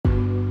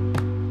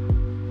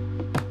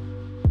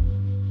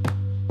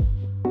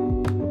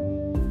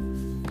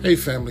Hey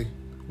family,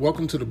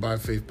 welcome to the By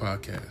Faith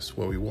Podcast,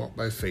 where we walk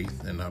by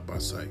faith and not by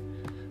sight.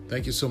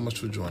 Thank you so much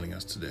for joining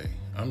us today.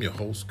 I'm your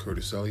host,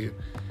 Curtis Elliott,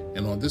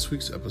 and on this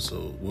week's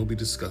episode, we'll be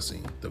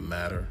discussing the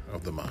matter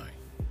of the mind.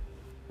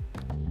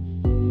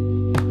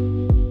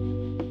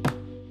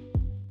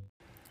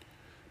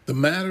 The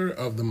matter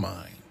of the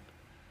mind.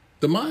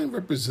 The mind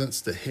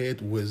represents the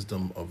head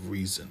wisdom of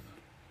reason.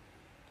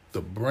 The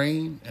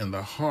brain and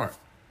the heart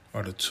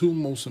are the two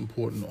most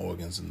important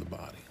organs in the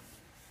body.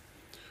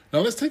 Now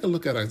let's take a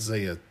look at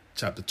Isaiah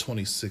chapter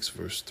 26,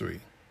 verse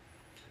 3.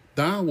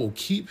 Thou will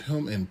keep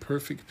him in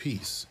perfect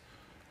peace,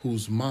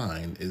 whose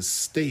mind is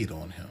stayed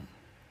on him,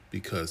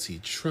 because he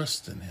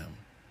trusts in him.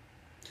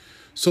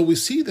 So we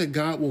see that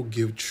God will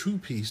give true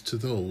peace to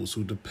those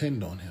who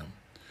depend on him,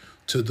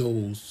 to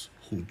those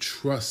who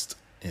trust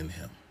in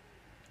him.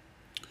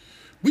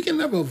 We can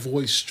never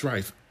avoid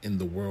strife in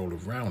the world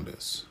around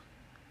us,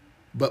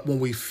 but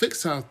when we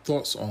fix our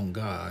thoughts on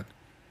God,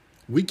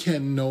 we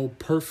can know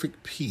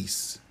perfect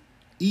peace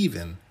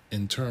even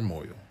in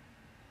turmoil.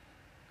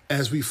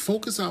 As we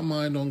focus our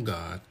mind on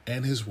God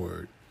and his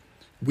word,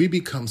 we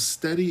become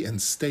steady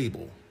and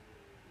stable,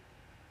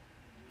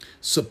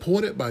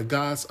 supported by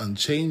God's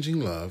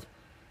unchanging love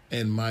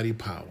and mighty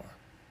power.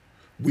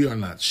 We are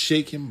not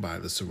shaken by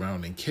the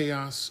surrounding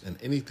chaos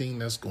and anything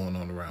that's going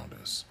on around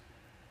us.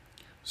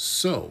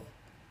 So,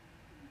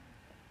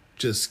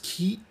 just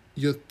keep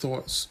your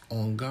thoughts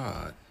on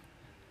God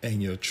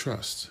and your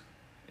trust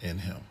in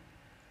him.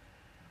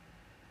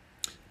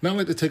 Now I'd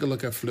like to take a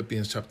look at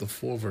Philippians chapter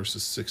 4,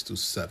 verses 6 through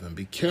 7.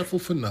 Be careful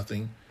for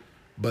nothing,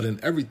 but in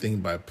everything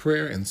by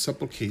prayer and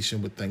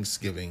supplication with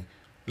thanksgiving,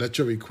 let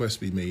your requests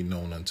be made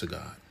known unto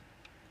God.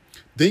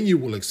 Then you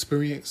will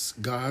experience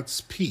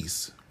God's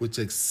peace, which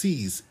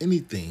exceeds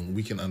anything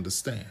we can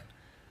understand.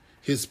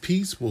 His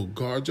peace will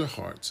guard your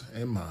hearts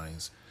and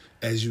minds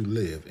as you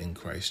live in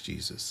Christ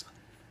Jesus.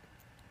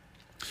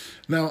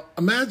 Now,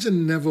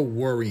 imagine never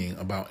worrying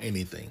about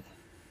anything.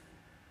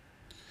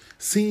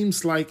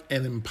 Seems like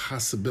an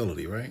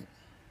impossibility, right?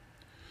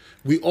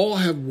 We all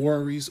have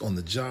worries on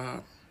the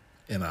job,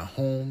 in our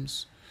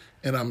homes,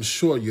 and I'm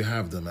sure you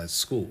have them at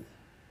school.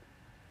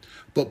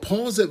 But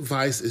Paul's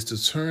advice is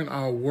to turn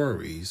our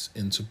worries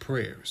into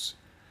prayers.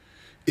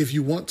 If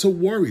you want to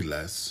worry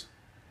less,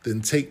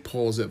 then take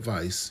Paul's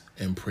advice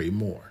and pray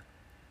more.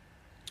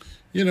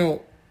 You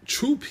know,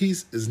 true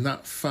peace is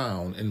not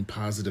found in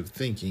positive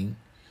thinking,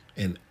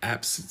 in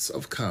absence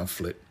of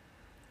conflict,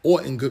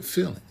 or in good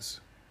feelings.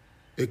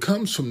 It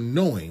comes from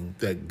knowing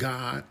that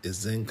God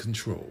is in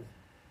control.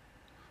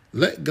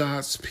 Let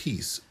God's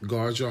peace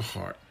guard your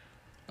heart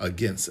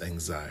against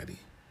anxiety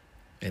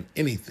and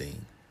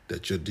anything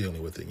that you're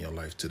dealing with in your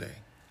life today.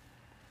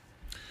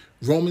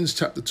 Romans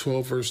chapter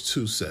 12, verse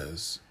 2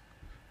 says,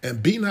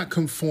 "And be not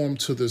conformed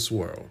to this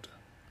world,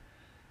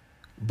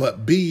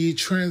 but be ye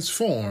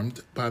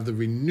transformed by the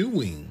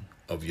renewing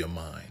of your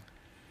mind,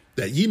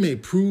 that ye may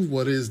prove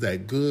what is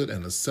that good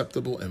and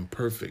acceptable and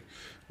perfect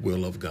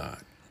will of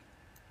God."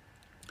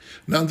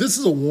 Now, this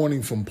is a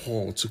warning from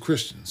Paul to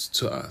Christians,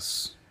 to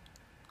us.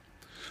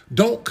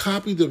 Don't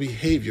copy the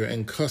behavior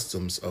and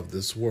customs of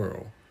this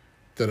world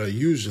that are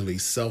usually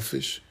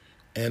selfish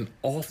and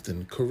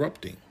often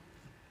corrupting.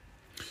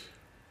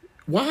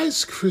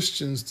 Wise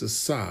Christians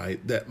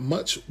decide that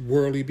much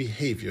worldly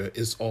behavior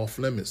is off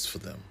limits for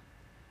them.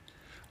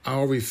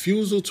 Our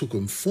refusal to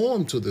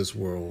conform to this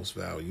world's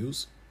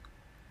values,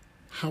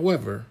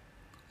 however,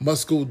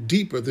 must go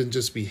deeper than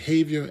just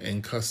behavior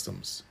and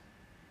customs.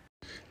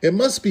 It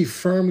must be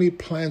firmly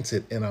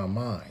planted in our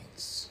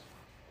minds.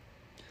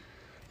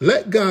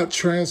 Let God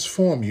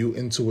transform you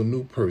into a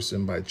new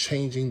person by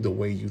changing the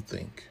way you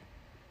think.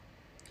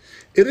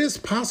 It is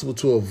possible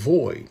to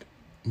avoid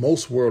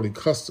most worldly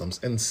customs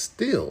and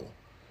still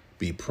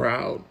be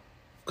proud,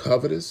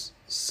 covetous,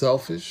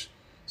 selfish,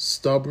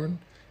 stubborn,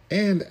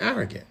 and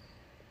arrogant.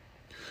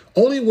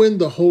 Only when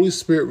the Holy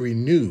Spirit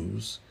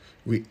renews,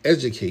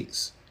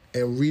 re-educates,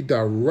 and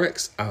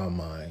redirects our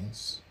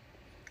minds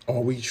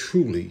are we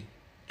truly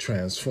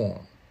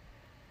transformed.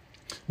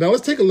 Now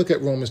let's take a look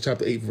at Romans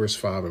chapter 8, verse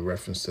 5 in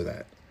reference to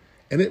that.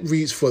 And it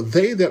reads, "For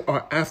they that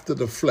are after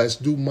the flesh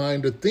do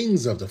mind the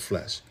things of the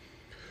flesh,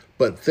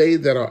 but they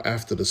that are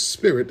after the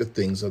Spirit, the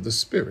things of the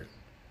Spirit."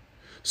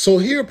 So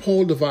here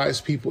Paul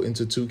divides people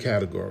into two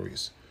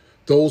categories: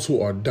 those who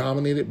are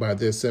dominated by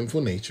their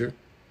sinful nature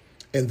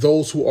and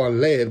those who are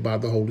led by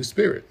the Holy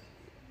Spirit.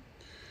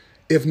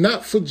 If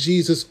not for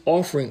Jesus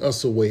offering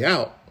us a way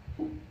out,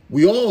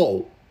 we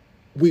all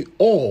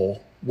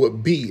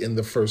would be in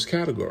the first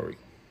category.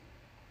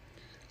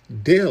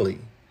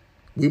 Daily,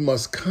 we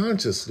must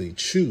consciously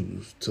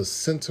choose to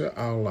center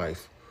our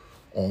life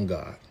on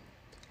God.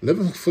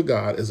 Living for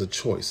God is a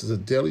choice. It's a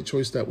daily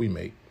choice that we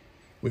make.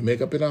 We make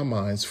up in our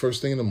minds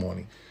first thing in the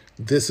morning,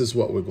 this is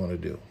what we're going to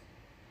do.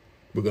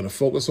 We're going to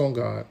focus on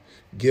God,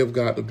 give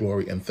God the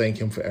glory, and thank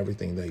him for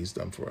everything that he's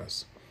done for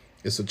us.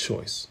 It's a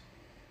choice.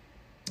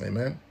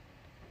 Amen.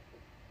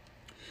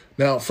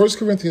 Now, 1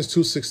 Corinthians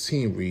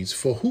 2:16 reads,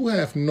 "For who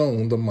hath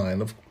known the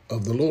mind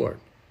of the Lord,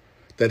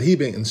 that he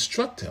may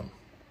instruct him?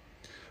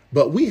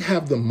 but we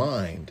have the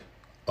mind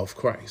of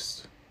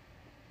Christ.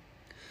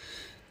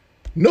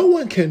 No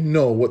one can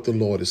know what the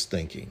Lord is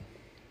thinking,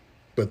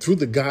 but through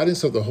the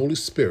guidance of the Holy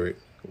Spirit,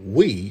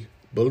 we,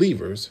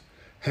 believers,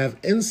 have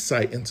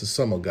insight into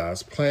some of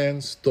God's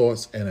plans,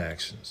 thoughts, and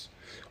actions.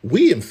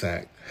 We, in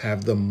fact,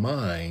 have the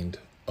mind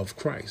of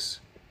Christ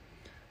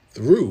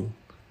through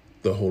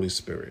the Holy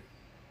Spirit.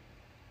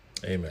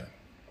 Amen.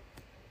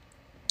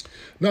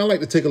 Now I'd like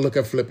to take a look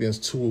at Philippians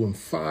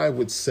 2:5,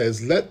 which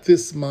says, "Let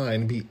this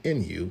mind be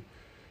in you,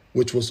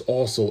 which was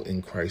also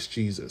in Christ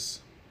Jesus."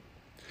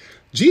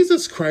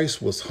 Jesus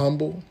Christ was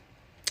humble,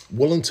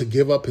 willing to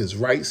give up his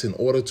rights in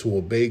order to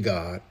obey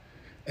God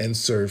and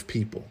serve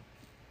people.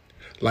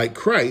 Like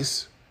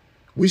Christ,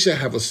 we should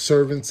have a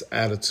servant's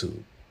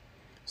attitude,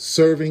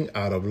 serving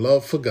out of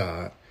love for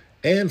God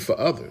and for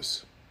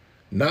others,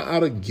 not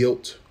out of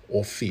guilt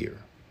or fear.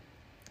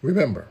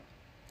 Remember,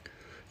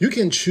 you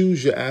can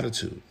choose your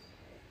attitude.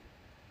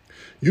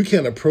 You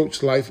can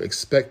approach life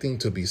expecting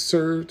to be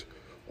served,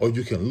 or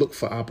you can look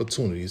for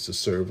opportunities to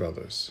serve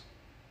others.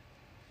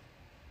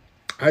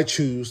 I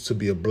choose to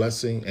be a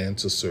blessing and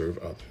to serve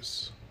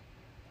others.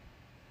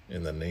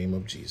 In the name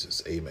of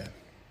Jesus, amen.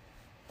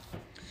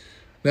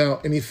 Now,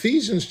 in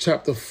Ephesians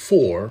chapter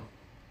 4,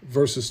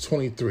 verses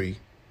 23,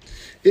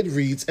 it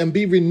reads, "And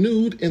be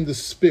renewed in the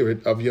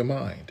spirit of your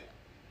mind."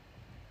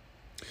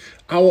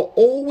 Our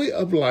old way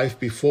of life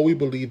before we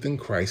believed in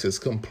Christ is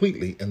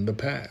completely in the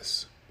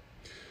past.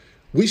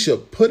 We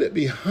should put it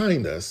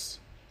behind us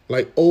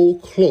like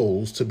old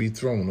clothes to be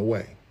thrown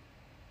away.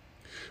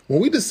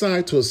 When we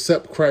decide to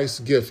accept Christ's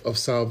gift of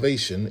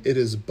salvation, it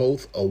is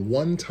both a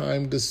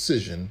one-time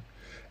decision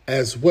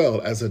as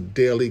well as a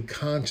daily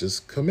conscious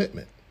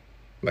commitment,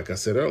 like I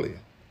said earlier.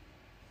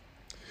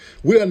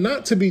 We are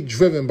not to be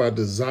driven by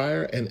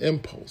desire and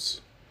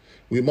impulse.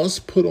 We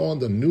must put on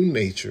the new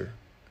nature,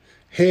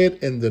 head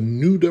in the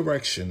new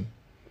direction,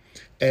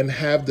 and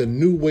have the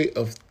new way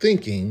of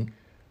thinking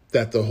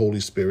that the Holy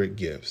Spirit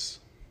gives.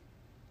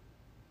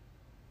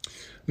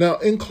 Now,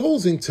 in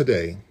closing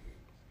today,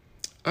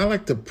 I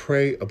like to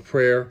pray a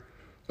prayer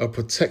of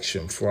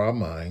protection for our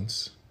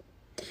minds,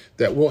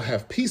 that we'll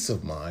have peace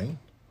of mind,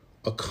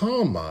 a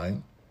calm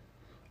mind,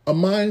 a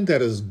mind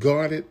that is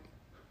guarded,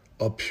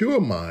 a pure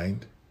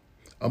mind,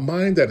 a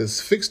mind that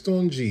is fixed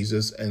on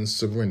Jesus and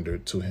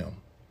surrendered to him.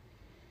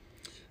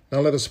 Now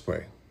let us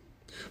pray.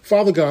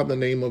 Father God, in the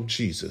name of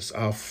Jesus,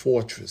 our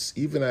fortress,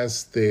 even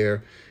as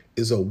there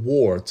is a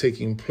war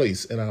taking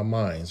place in our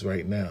minds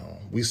right now,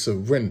 we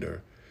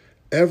surrender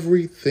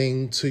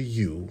everything to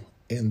you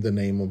in the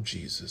name of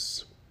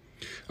Jesus.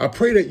 I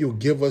pray that you'll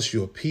give us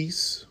your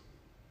peace,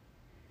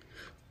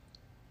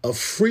 a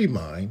free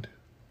mind,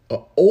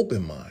 an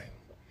open mind.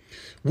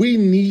 We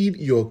need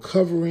your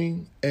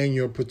covering and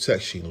your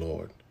protection,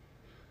 Lord.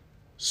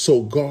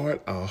 So guard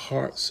our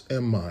hearts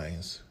and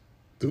minds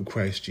through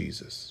Christ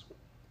Jesus.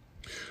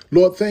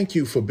 Lord, thank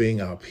you for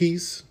being our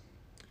peace.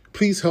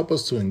 Please help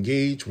us to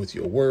engage with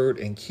your word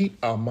and keep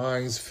our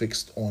minds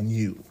fixed on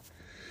you.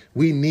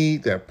 We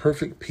need that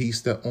perfect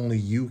peace that only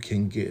you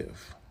can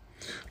give.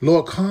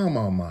 Lord, calm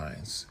our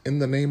minds in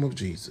the name of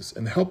Jesus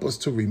and help us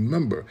to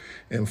remember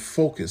and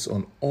focus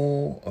on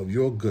all of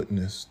your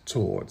goodness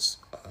towards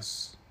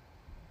us.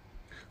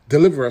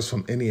 Deliver us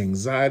from any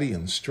anxiety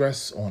and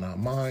stress on our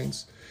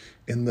minds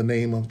in the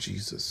name of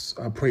Jesus.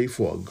 I pray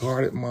for a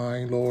guarded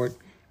mind, Lord.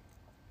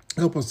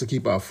 Help us to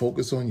keep our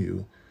focus on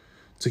you,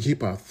 to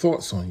keep our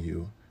thoughts on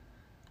you,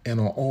 and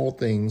on all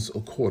things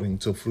according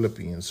to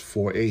Philippians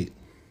 4:8,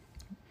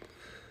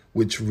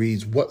 which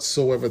reads,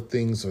 "Whatsoever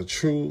things are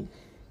true,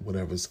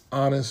 whatever is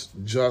honest,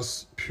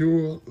 just,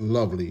 pure,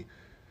 lovely,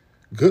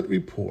 good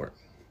report,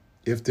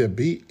 if there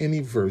be any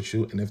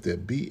virtue and if there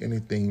be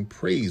anything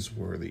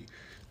praiseworthy,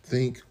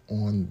 think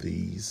on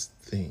these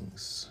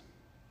things."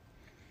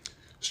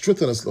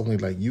 Strengthen us only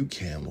like you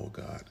can, Lord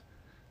God.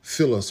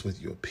 Fill us with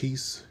your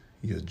peace,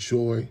 your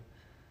joy,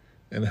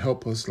 and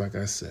help us, like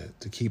I said,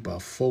 to keep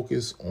our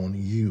focus on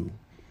you,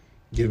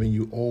 giving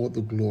you all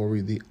the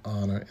glory, the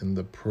honor, and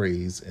the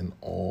praise in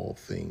all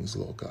things,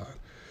 Lord God.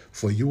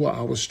 For you are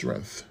our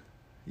strength.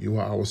 You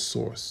are our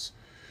source.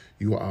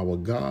 You are our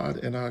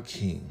God and our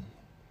King.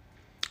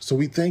 So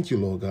we thank you,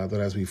 Lord God, that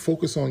as we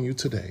focus on you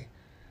today,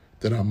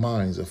 that our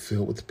minds are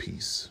filled with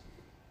peace,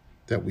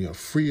 that we are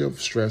free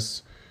of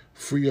stress,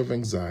 free of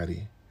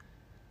anxiety,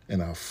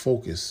 and our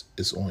focus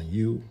is on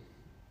you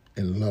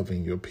and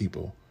loving your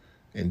people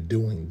and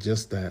doing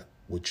just that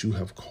which you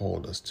have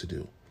called us to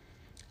do.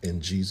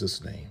 In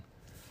Jesus' name,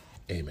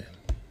 amen.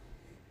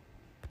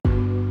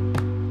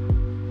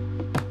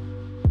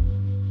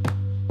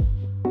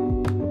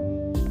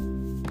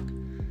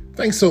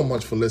 Thanks so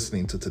much for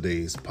listening to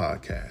today's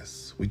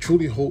podcast. We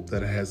truly hope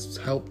that it has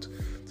helped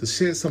to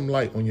shed some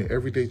light on your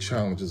everyday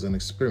challenges and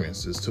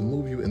experiences to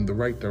move you in the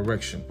right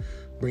direction,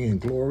 bringing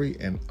glory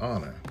and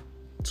honor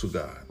to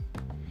God.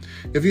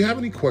 If you have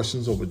any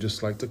questions or would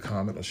just like to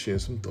comment or share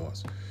some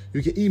thoughts,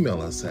 you can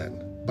email us at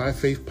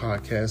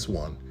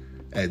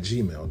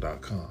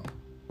byfaithpodcast1@gmail.com.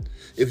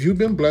 If you've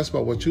been blessed by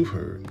what you've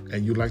heard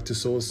and you'd like to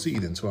sow a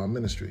seed into our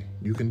ministry,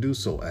 you can do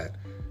so at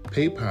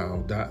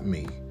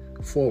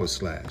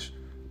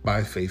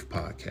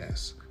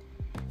paypal.me/byfaithpodcast.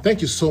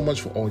 Thank you so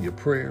much for all your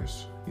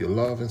prayers, your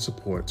love, and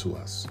support to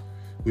us.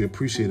 We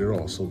appreciate it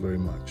all so very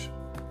much.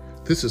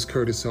 This is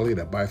Curtis Elliott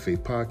at By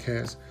Faith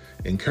Podcast,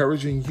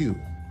 encouraging you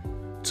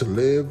to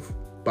live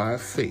by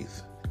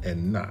faith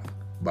and not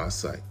by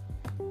sight.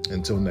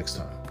 Until next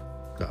time,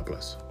 God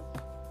bless.